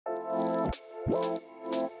So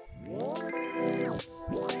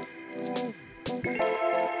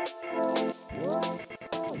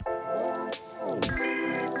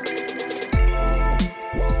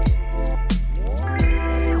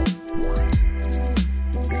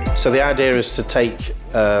the idea is to take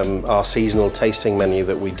our seasonal tasting menu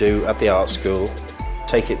that we do at the art school,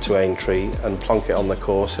 take it to Aintree and plonk it on the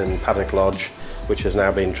course in Paddock Lodge, which has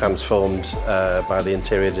now been transformed by the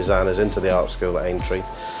interior designers into the art school at Aintree.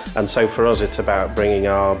 And so for us it's about bringing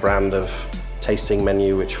our brand of tasting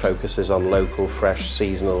menu which focuses on local, fresh,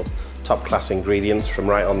 seasonal, top-class ingredients from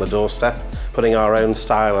right on the doorstep, putting our own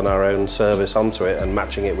style and our own service onto it and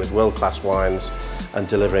matching it with world-class wines and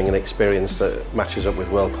delivering an experience that matches up with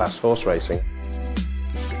world-class horse racing.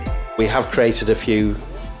 We have created a few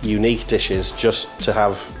unique dishes just to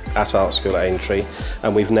have at Art School at Aintree,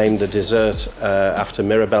 and we've named the dessert after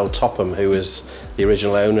Mirabelle Topham, who is the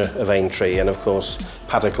original owner of Aintree, and of course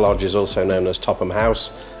Paddock Lodge is also known as Topham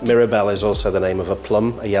House. Mirabelle is also the name of a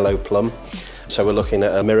plum, a yellow plum. So we're looking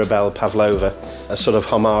at a Mirabelle Pavlova, a sort of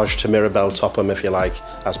homage to Mirabelle Topham, if you like,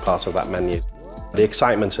 as part of that menu. The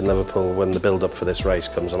excitement in Liverpool when the build-up for this race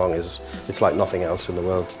comes along it's like nothing else in the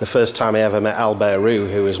world. The first time I ever met Albert Roux,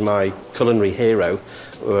 who was my culinary hero,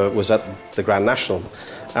 was at the Grand National.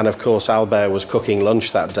 And of course Albert was cooking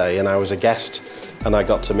lunch that day and I was a guest and I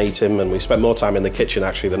got to meet him, and we spent more time in the kitchen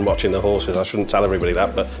actually than watching the horses. I shouldn't tell everybody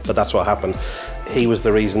that, but that's what happened. He was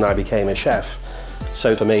the reason I became a chef.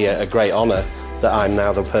 So for me, a great honour that I'm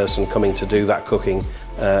now the person coming to do that cooking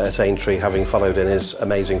at Aintree, having followed in his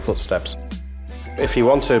amazing footsteps. If you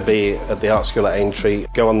want to be at the art school at Aintree,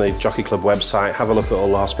 go on the Jockey Club website, have a look at all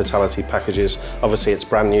the hospitality packages. Obviously it's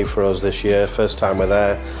brand new for us this year, first time we're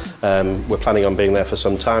there. We're planning on being there for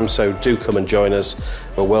some time, so do come and join us.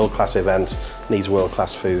 A world-class event needs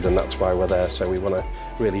world-class food, and that's why we're there, so we want to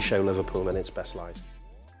really show Liverpool in its best light.